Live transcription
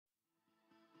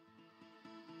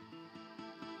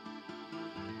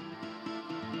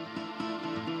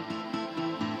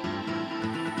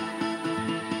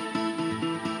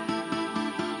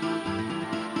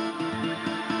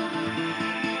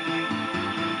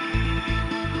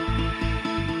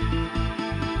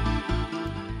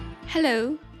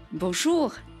Hello,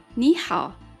 bonjour, ni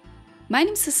hao. My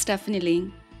name is Stephanie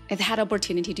Lin. I've had the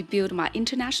opportunity to build my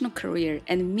international career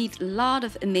and meet a lot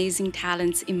of amazing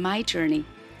talents in my journey.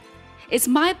 It's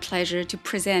my pleasure to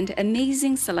present an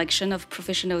amazing selection of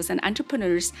professionals and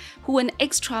entrepreneurs who went an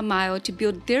extra mile to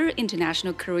build their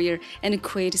international career and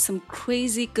create some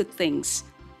crazy good things.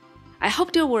 I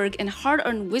hope their work and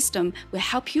hard-earned wisdom will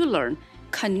help you learn,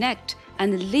 connect,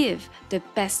 and live the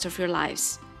best of your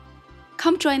lives.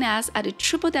 Come join us at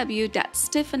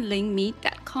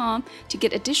www.stephenlinmeet.com to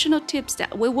get additional tips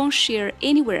that we won't share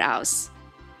anywhere else.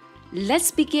 Let's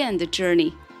begin the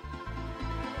journey.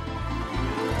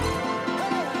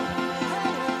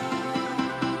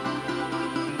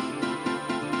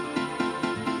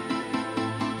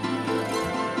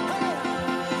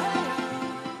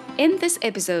 In this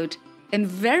episode, I'm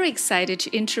very excited to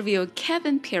interview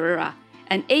Kevin Pereira,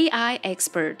 an AI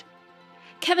expert.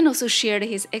 Kevin also shared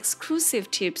his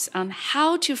exclusive tips on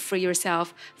how to free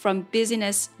yourself from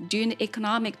busyness during the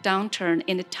economic downturn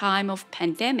in the time of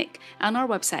pandemic on our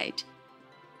website.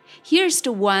 Here's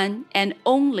the one and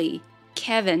only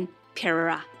Kevin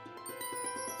Pereira.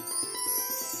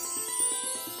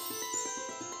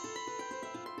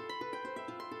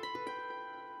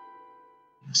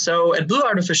 So at Blue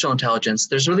Artificial Intelligence,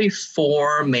 there's really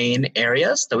four main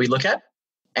areas that we look at.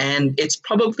 And it's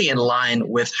probably in line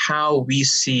with how we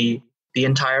see the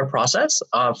entire process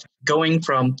of going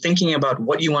from thinking about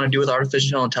what you want to do with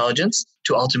artificial intelligence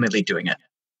to ultimately doing it.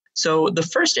 So the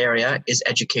first area is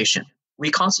education.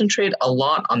 We concentrate a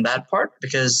lot on that part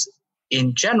because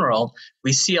in general,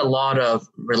 we see a lot of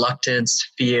reluctance,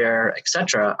 fear,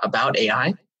 etc. about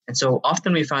AI. And so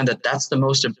often we find that that's the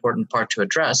most important part to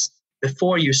address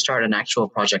before you start an actual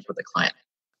project with a client.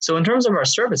 So in terms of our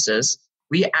services,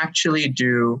 we actually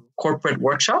do corporate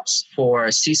workshops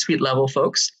for C-suite level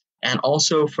folks and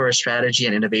also for strategy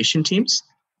and innovation teams.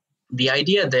 The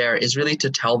idea there is really to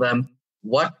tell them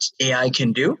what AI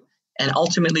can do and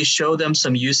ultimately show them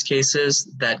some use cases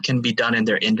that can be done in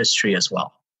their industry as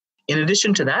well. In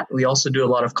addition to that, we also do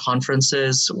a lot of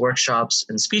conferences, workshops,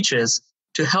 and speeches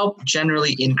to help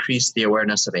generally increase the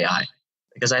awareness of AI,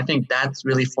 because I think that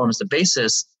really forms the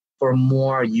basis for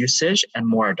more usage and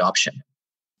more adoption.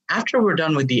 After we're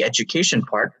done with the education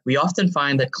part, we often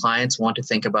find that clients want to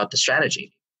think about the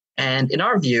strategy. And in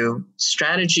our view,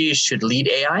 strategy should lead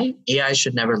AI. AI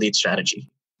should never lead strategy.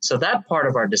 So that part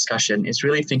of our discussion is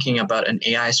really thinking about an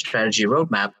AI strategy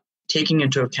roadmap, taking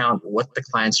into account what the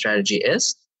client strategy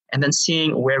is, and then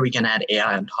seeing where we can add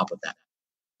AI on top of that.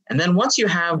 And then once you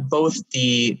have both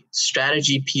the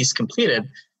strategy piece completed,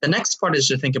 the next part is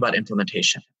to think about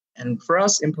implementation. And for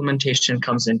us, implementation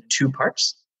comes in two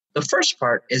parts. The first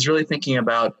part is really thinking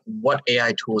about what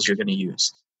AI tools you're going to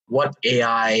use. What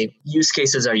AI use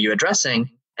cases are you addressing?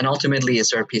 And ultimately, is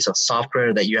there a piece of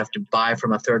software that you have to buy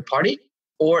from a third party?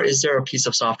 Or is there a piece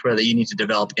of software that you need to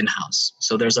develop in-house?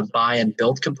 So there's a buy and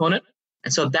build component.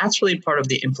 And so that's really part of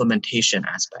the implementation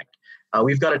aspect.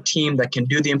 We've got a team that can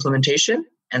do the implementation.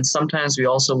 And sometimes we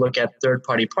also look at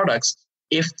third-party products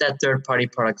if that third-party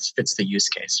product fits the use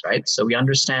case, right? So we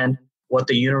understand what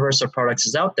the universe of products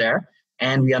is out there,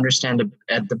 and we understand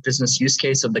the business use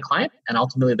case of the client. And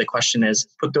ultimately, the question is,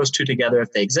 put those two together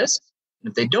if they exist. And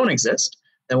if they don't exist,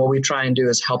 then what we try and do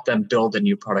is help them build a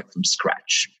new product from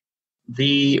scratch.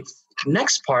 The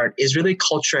next part is really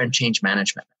culture and change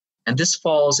management. And this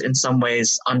falls in some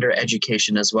ways under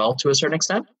education as well to a certain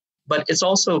extent. But it's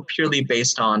also purely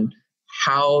based on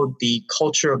how the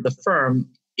culture of the firm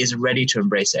is ready to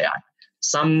embrace AI.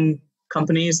 Some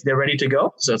companies, they're ready to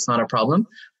go, so it's not a problem.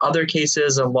 Other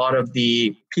cases, a lot of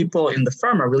the people in the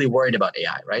firm are really worried about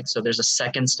AI, right? So there's a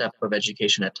second step of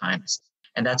education at times.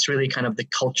 And that's really kind of the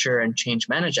culture and change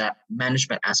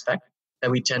management aspect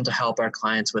that we tend to help our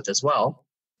clients with as well.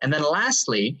 And then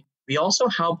lastly, we also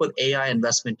help with AI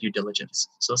investment due diligence.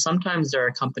 So sometimes there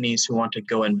are companies who want to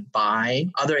go and buy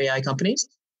other AI companies,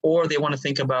 or they want to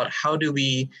think about how do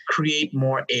we create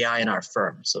more AI in our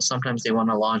firm. So sometimes they want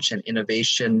to launch an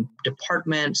innovation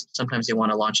department. Sometimes they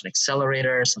want to launch an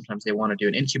accelerator. Sometimes they want to do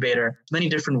an incubator. Many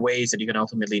different ways that you can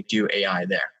ultimately do AI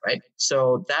there, right?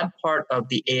 So that part of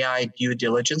the AI due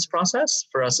diligence process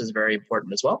for us is very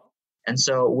important as well. And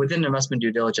so within investment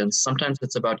due diligence, sometimes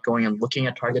it's about going and looking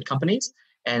at target companies.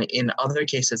 And in other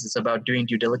cases, it's about doing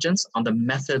due diligence on the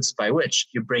methods by which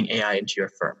you bring AI into your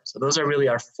firm. So those are really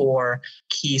our four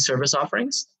key service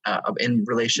offerings in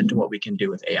relation to what we can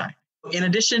do with AI. In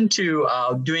addition to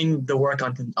doing the work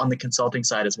on the consulting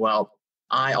side as well,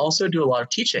 I also do a lot of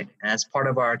teaching as part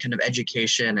of our kind of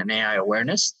education and AI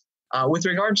awareness. With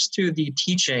regards to the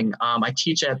teaching, I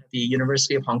teach at the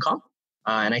University of Hong Kong.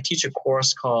 And I teach a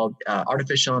course called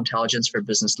Artificial Intelligence for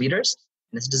Business Leaders,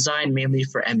 and it's designed mainly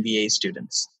for MBA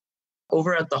students.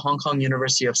 Over at the Hong Kong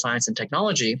University of Science and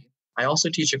Technology, I also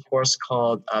teach a course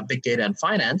called Big Data and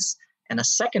Finance, and a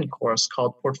second course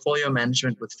called Portfolio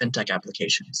Management with FinTech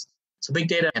Applications. So big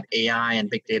data and AI and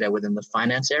big data within the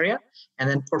finance area. And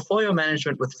then portfolio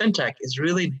management with FinTech is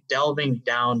really delving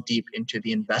down deep into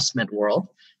the investment world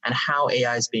and how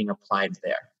AI is being applied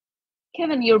there.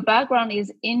 Kevin, your background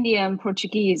is Indian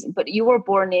Portuguese, but you were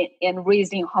born and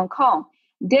raised in Hong Kong.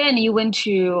 Then you went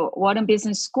to Wharton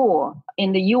Business School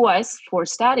in the US for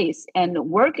studies and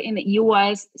work in the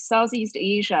US, Southeast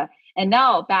Asia, and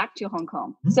now back to Hong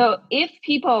Kong. So if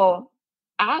people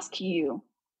ask you,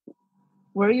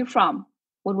 where are you from?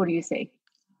 What would you say?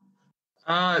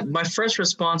 My first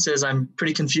response is I'm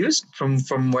pretty confused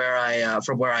from where I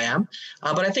am.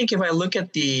 But I think if I look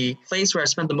at the place where I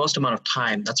spent the most amount of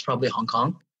time, that's probably Hong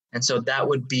Kong, and so that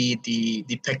would be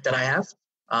the pick that I have.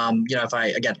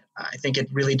 I think it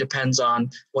really depends on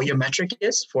what your metric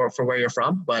is for where you're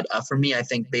from. But for me, I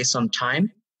think based on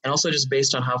time and also just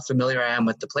based on how familiar I am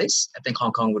with the place, I think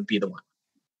Hong Kong would be the one.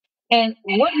 And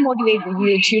what motivated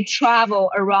you to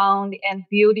travel around and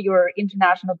build your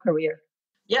international career?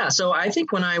 Yeah, so I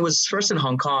think when I was first in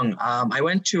Hong Kong, I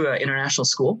went to an international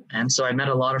school. And so I met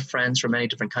a lot of friends from many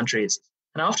different countries.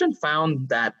 And I often found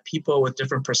that people with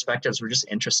different perspectives were just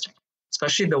interesting,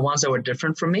 especially the ones that were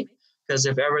different from me. Because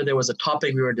if ever there was a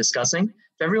topic we were discussing,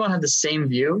 if everyone had the same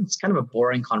view, it's kind of a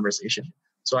boring conversation.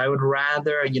 So I would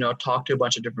rather, talk to a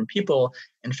bunch of different people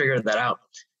and figure that out.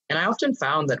 And I often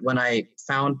found that when I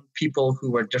found people who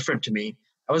were different to me,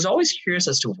 I was always curious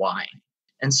as to why.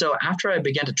 And so after I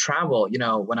began to travel,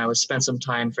 when I was spent some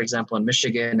time, for example, in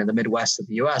Michigan and the Midwest of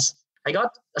the US, I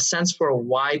got a sense for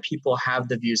why people have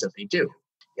the views that they do.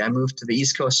 I moved to the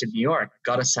East Coast of New York,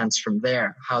 got a sense from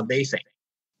there how they think.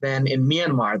 Then in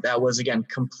Myanmar, that was, again,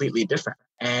 completely different.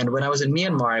 And when I was in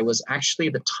Myanmar, it was actually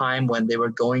the time when they were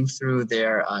going through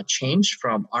their change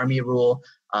from army rule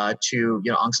to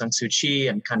Aung San Suu Kyi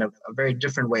and kind of a very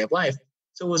different way of life.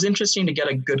 So it was interesting to get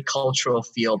a good cultural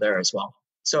feel there as well.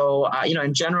 So,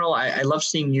 in general, I love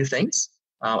seeing new things.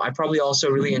 I probably also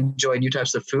really enjoy new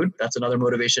types of food. That's another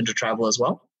motivation to travel as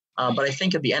well. But I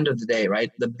think at the end of the day,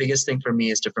 right, the biggest thing for me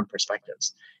is different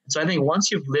perspectives. And so I think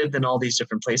once you've lived in all these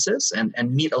different places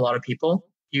and meet a lot of people,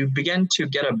 you begin to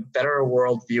get a better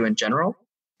worldview in general.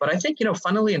 But I think,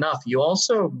 funnily enough, you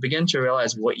also begin to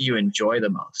realize what you enjoy the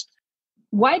most.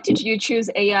 Why did you choose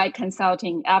AI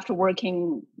consulting after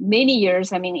working many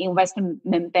years, in investment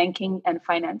banking and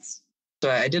finance? So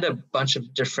I did a bunch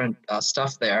of different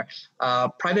stuff there.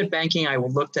 Private banking, I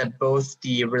looked at both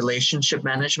the relationship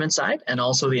management side and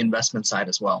also the investment side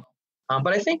as well.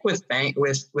 But I think with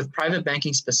private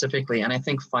banking specifically, and I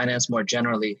think finance more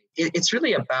generally, it's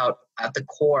really about at the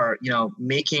core,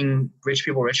 making rich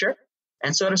people richer.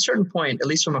 And so at a certain point, at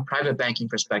least from a private banking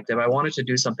perspective, I wanted to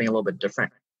do something a little bit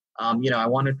different. I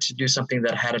wanted to do something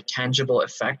that had a tangible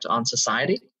effect on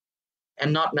society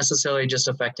and not necessarily just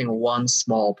affecting one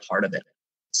small part of it.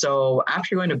 So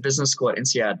after going to business school at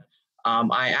INSEAD,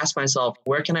 I asked myself,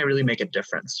 where can I really make a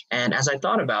difference? And as I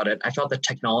thought about it, I felt that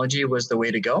technology was the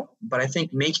way to go. But I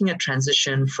think making a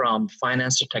transition from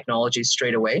finance to technology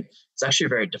straight away is actually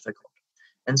very difficult.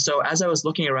 And so as I was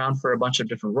looking around for a bunch of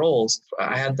different roles,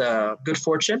 I had the good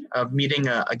fortune of meeting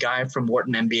a guy from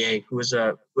Wharton MBA who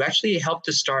actually helped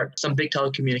to start some big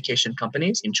telecommunication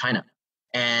companies in China.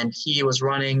 And he was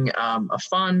running a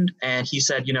fund, and he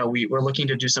said, we're looking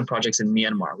to do some projects in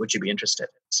Myanmar. Would you be interested?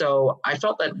 So I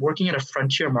felt that working at a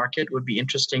frontier market would be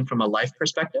interesting from a life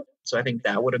perspective. So I think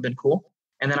that would have been cool.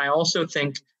 And then I also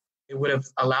think it would have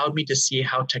allowed me to see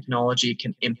how technology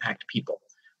can impact people.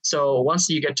 So once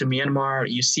you get to Myanmar,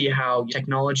 you see how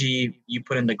technology you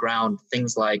put in the ground,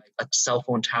 things like a cell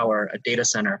phone tower, a data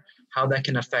center, how that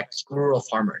can affect rural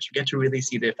farmers. You get to really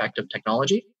see the effect of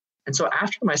technology. And so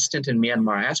after my stint in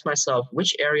Myanmar, I asked myself,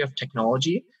 which area of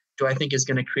technology do I think is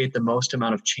going to create the most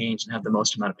amount of change and have the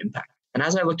most amount of impact? And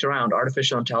as I looked around,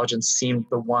 artificial intelligence seemed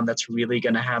the one that's really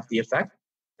going to have the effect.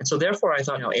 And so therefore, I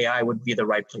thought AI would be the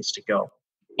right place to go.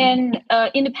 And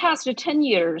in the past 10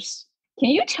 years, can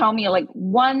you tell me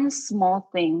one small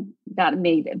thing that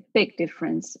made a big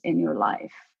difference in your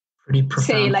life? Pretty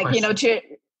profound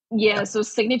question. So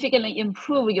significantly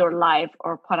improve your life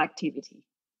or productivity.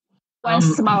 One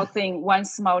small thing, one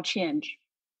small change.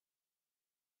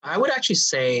 I would actually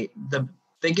say the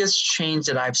biggest change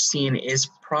that I've seen is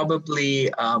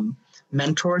probably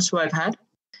mentors who I've had.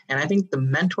 And I think the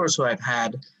mentors who I've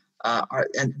had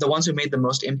and the ones who made the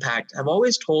most impact have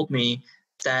always told me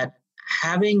that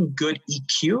having good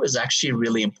EQ is actually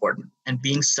really important and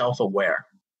being self-aware.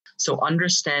 So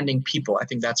understanding people, I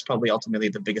think that's probably ultimately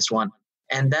the biggest one.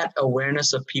 And that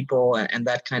awareness of people and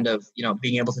that kind of,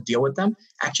 being able to deal with them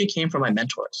actually came from my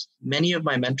mentors. Many of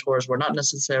my mentors were not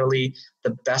necessarily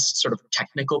the best sort of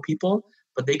technical people,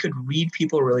 but they could read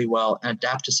people really well and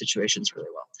adapt to situations really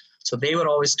well. So they would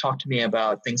always talk to me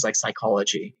about things like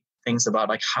psychology, things about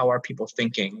like how are people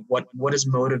thinking, what is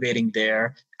motivating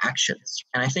their actions.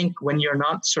 And I think when you're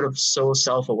not sort of so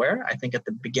self-aware, I think at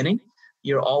the beginning,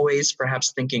 you're always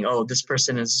perhaps thinking, oh, this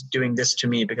person is doing this to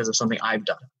me because of something I've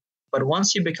done. But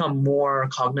once you become more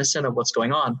cognizant of what's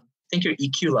going on, I think your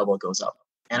EQ level goes up.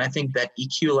 And I think that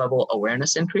EQ level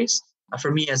awareness increase for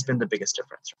me has been the biggest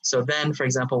difference. So then, for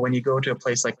example, when you go to a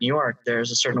place like New York, there's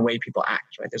a certain way people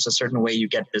act, right? There's a certain way you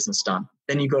get business done.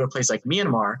 Then you go to a place like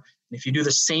Myanmar, and if you do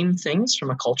the same things from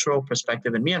a cultural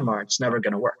perspective in Myanmar, it's never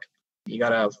going to work. You got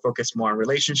to focus more on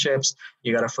relationships.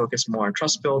 You got to focus more on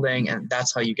trust building. And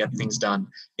that's how you get things done,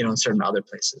 in certain other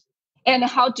places. And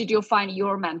how did you find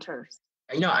your mentors?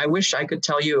 I wish I could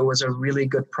tell you it was a really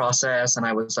good process and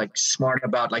I was like smart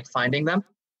about like finding them.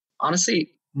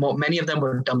 Honestly, many of them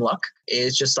were dumb luck.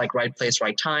 It's just like right place,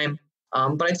 right time.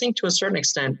 But I think to a certain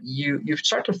extent, you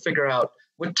start to figure out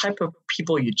what type of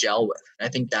people you gel with. I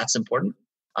think that's important.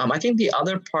 I think the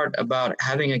other part about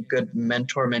having a good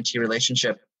mentor-mentee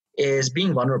relationship is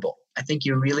being vulnerable. I think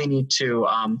you really need to,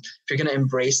 if you're going to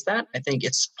embrace that, I think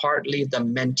it's partly the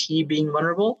mentee being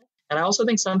vulnerable. And I also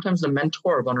think sometimes the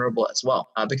mentor vulnerable as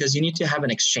well, because you need to have an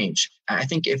exchange. I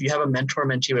think if you have a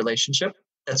mentor-mentee relationship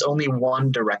that's only one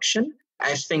direction,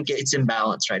 I think it's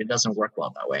imbalanced, right? It doesn't work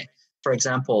well that way. For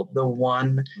example, the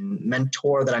one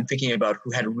mentor that I'm thinking about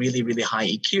who had really, really high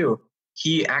EQ,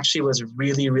 he actually was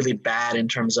really, really bad in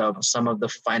terms of some of the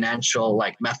financial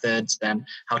like methods and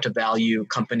how to value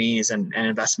companies and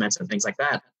investments and things like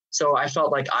that. So I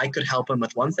felt like I could help him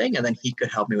with one thing and then he could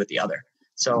help me with the other.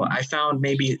 So I found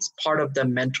maybe it's part of the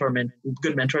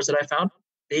good mentors that I found.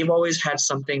 They've always had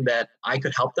something that I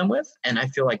could help them with. And I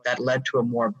feel like that led to a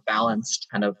more balanced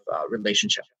kind of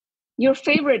relationship. Your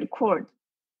favorite quote?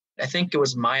 I think it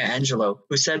was Maya Angelou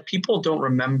who said, people don't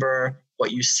remember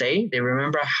what you say, they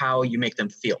remember how you make them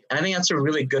feel. And I think that's a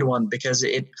really good one because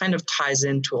it kind of ties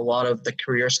into a lot of the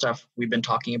career stuff we've been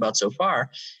talking about so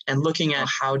far and looking at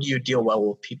how do you deal well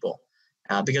with people.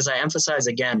 Because I emphasize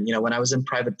again, when I was in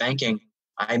private banking,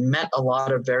 I met a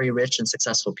lot of very rich and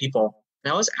successful people. And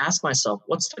I always ask myself,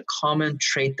 what's the common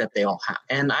trait that they all have?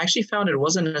 And I actually found it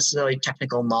wasn't necessarily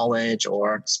technical knowledge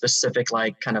or specific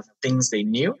like kind of things they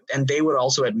knew. And they would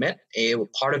also admit a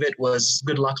part of it was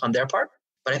good luck on their part.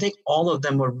 But I think all of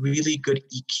them were really good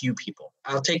EQ people.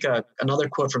 I'll take another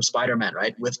quote from Spider-Man,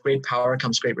 right? With great power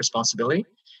comes great responsibility.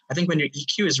 I think when your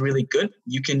EQ is really good,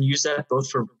 you can use that both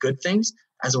for good things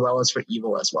as well as for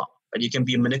evil as well. But you can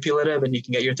be manipulative and you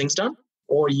can get your things done.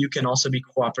 Or you can also be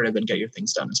cooperative and get your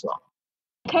things done as well.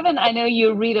 Kevin, I know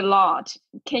you read a lot.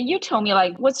 Can you tell me,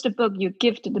 what's the book you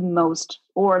gifted the most,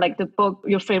 or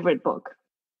your favorite book?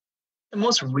 The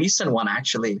most recent one,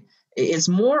 actually, is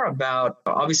more about,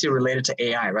 obviously related to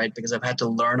AI, right? Because I've had to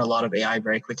learn a lot of AI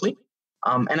very quickly.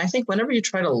 And I think whenever you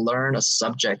try to learn a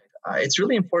subject, it's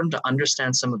really important to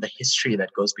understand some of the history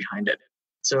that goes behind it.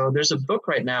 So there's a book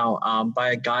right now by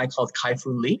a guy called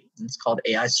Kai-Fu Lee. It's called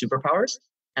AI Superpowers.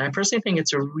 And I personally think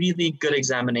it's a really good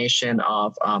examination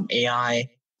of AI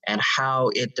and how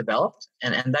it developed.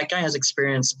 And that guy has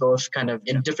experience both kind of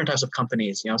in different types of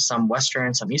companies, some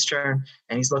Western, some Eastern,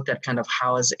 and he's looked at kind of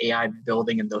how is AI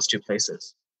building in those two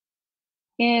places.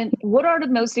 And what are the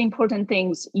most important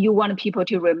things you want people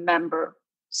to remember?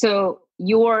 So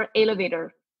your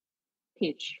elevator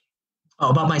pitch. Oh,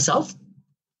 about myself?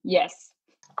 Yes.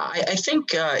 I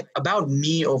think about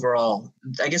me overall,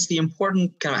 I guess the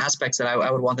important kind of aspects that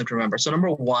I would want them to remember. So number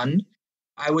one,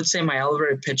 I would say my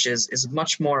elevator pitch is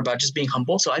much more about just being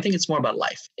humble. So I think it's more about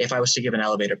life if I was to give an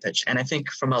elevator pitch. And I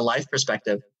think from a life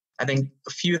perspective, I think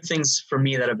a few things for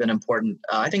me that have been important.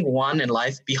 I think one, in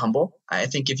life, be humble. I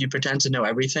think if you pretend to know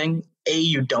everything, A,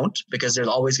 you don't, because there's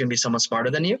always going to be someone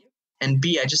smarter than you. And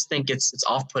B, I just think it's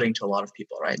off-putting to a lot of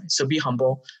people, right? So be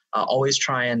humble. Always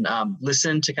try and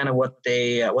listen to kind of what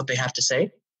they have to say.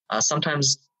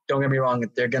 Sometimes, don't get me wrong,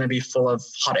 they're going to be full of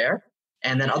hot air.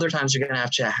 And then other times you're going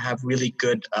to have really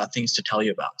good things to tell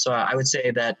you about. So I would say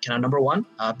that kind of number one,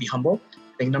 be humble.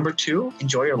 I think number two,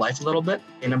 enjoy your life a little bit.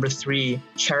 And number three,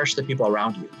 cherish the people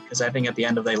around you. Because I think at the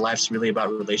end of the day, life's really about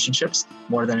relationships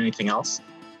more than anything else.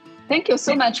 Thank you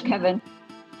so much, Kevin.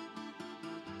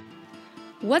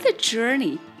 What a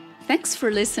journey. Thanks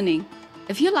for listening.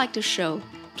 If you like the show,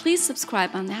 please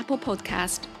subscribe on Apple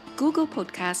Podcast, Google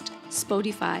Podcast,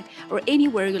 Spotify, or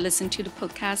anywhere you listen to the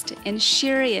podcast and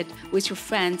share it with your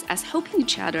friends, as helping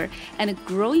each other and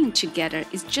growing together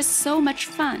is just so much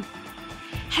fun.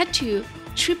 Head to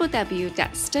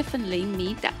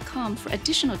www.stephanielinme.com for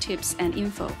additional tips and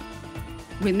info.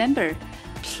 Remember,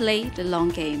 play the long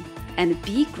game and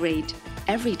be great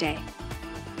every day.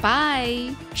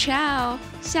 Bye, ciao,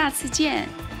 下次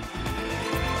见。